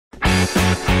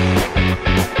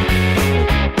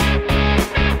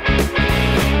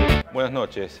Buenas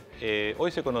noches. Hoy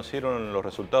se conocieron los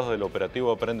resultados del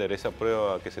operativo Aprender, esa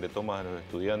prueba que se le toma a los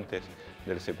estudiantes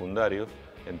del secundario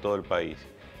en todo el país.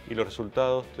 Y los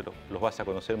resultados los vas a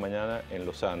conocer mañana en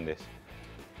los Andes.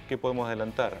 ¿Qué podemos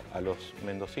adelantar? A los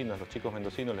mendocinos, los chicos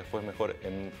mendocinos les fue mejor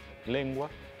en lengua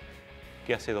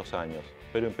que hace 2 años,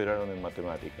 pero empeoraron en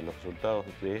matemáticas. Los resultados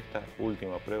de esta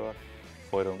última prueba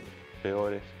fueron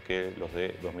peores que los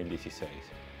de 2016.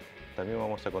 También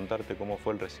vamos a contarte cómo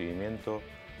fue el recibimiento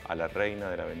a la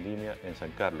reina de la vendimia en San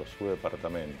Carlos, su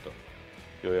departamento.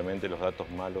 Y obviamente los datos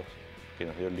malos que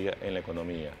nos dio el día en la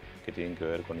economía, que tienen que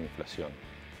ver con inflación.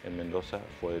 En Mendoza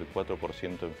fue del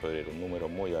 4% en febrero, un número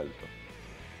muy alto.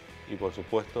 Y por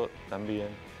supuesto también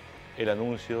el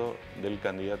anuncio del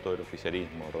candidato del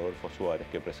oficialismo, Rodolfo Suárez,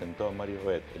 que presentó a Mario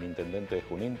Bet, el intendente de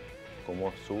Junín,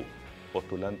 como su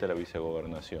postulante a la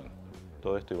vicegobernación.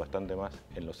 Todo esto y bastante más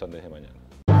en los Andes de Mañana.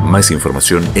 Más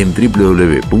información en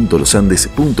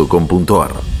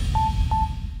www.losandes.com.ar.